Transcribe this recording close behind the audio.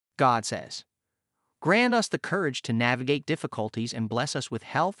God says, "Grant us the courage to navigate difficulties and bless us with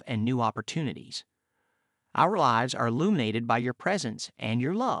health and new opportunities. Our lives are illuminated by your presence and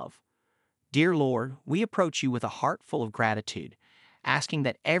your love. Dear Lord, we approach you with a heart full of gratitude, asking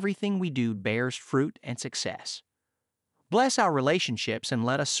that everything we do bears fruit and success. Bless our relationships and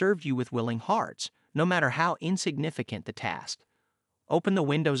let us serve you with willing hearts, no matter how insignificant the task. Open the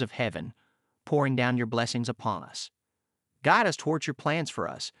windows of heaven, pouring down your blessings upon us. Guide us towards your plans for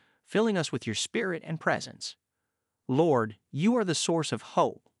us, filling us with your spirit and presence. Lord, you are the source of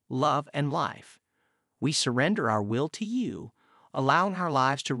hope, love, and life. We surrender our will to you, allowing our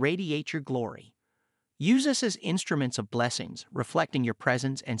lives to radiate your glory. Use us as instruments of blessings, reflecting your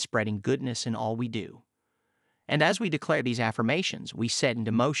presence and spreading goodness in all we do." And as we declare these affirmations, we set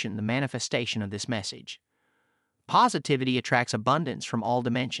into motion the manifestation of this message. Positivity attracts abundance from all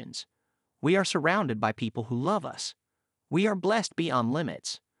dimensions. We are surrounded by people who love us. We are blessed beyond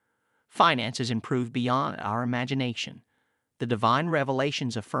limits. Finances improve beyond our imagination. The divine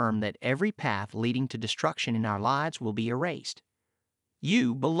revelations affirm that every path leading to destruction in our lives will be erased.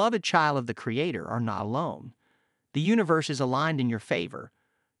 You, beloved child of the Creator, are not alone. The universe is aligned in your favor.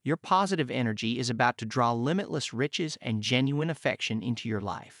 Your positive energy is about to draw limitless riches and genuine affection into your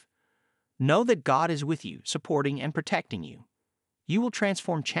life. Know that God is with you, supporting and protecting you. You will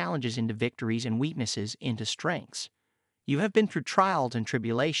transform challenges into victories and weaknesses into strengths. You have been through trials and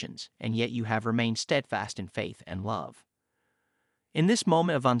tribulations, and yet you have remained steadfast in faith and love. In this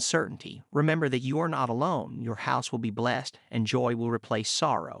moment of uncertainty, remember that you are not alone. Your house will be blessed, and joy will replace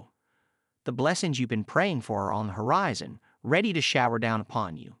sorrow. The blessings you've been praying for are on the horizon, ready to shower down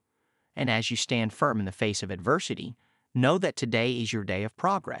upon you. And as you stand firm in the face of adversity, know that today is your day of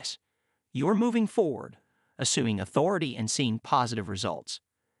progress. You are moving forward, assuming authority and seeing positive results.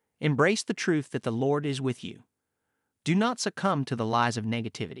 Embrace the truth that the Lord is with you. Do not succumb to the lies of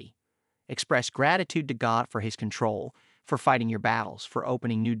negativity. Express gratitude to God for His control, for fighting your battles, for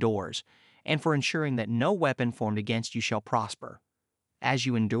opening new doors, and for ensuring that no weapon formed against you shall prosper. As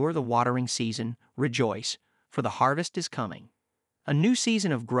you endure the watering season, rejoice, for the harvest is coming. A new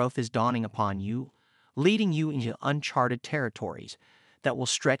season of growth is dawning upon you, leading you into uncharted territories that will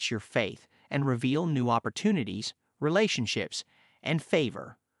stretch your faith and reveal new opportunities, relationships, and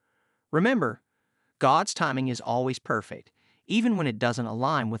favor. Remember, God's timing is always perfect, even when it doesn't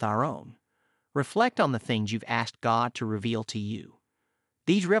align with our own. Reflect on the things you've asked God to reveal to you.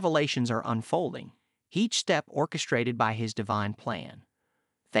 These revelations are unfolding, each step orchestrated by His divine plan.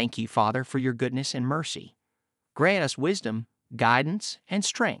 Thank you, Father, for your goodness and mercy. Grant us wisdom, guidance, and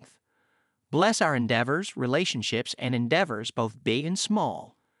strength. Bless our endeavors, relationships, and endeavors, both big and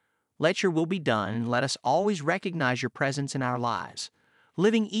small. Let your will be done, and let us always recognize your presence in our lives,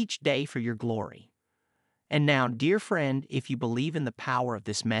 living each day for your glory. And now, dear friend, if you believe in the power of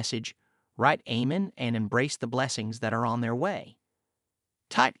this message, write Amen and embrace the blessings that are on their way.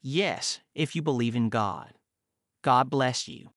 Type yes if you believe in God. God bless you.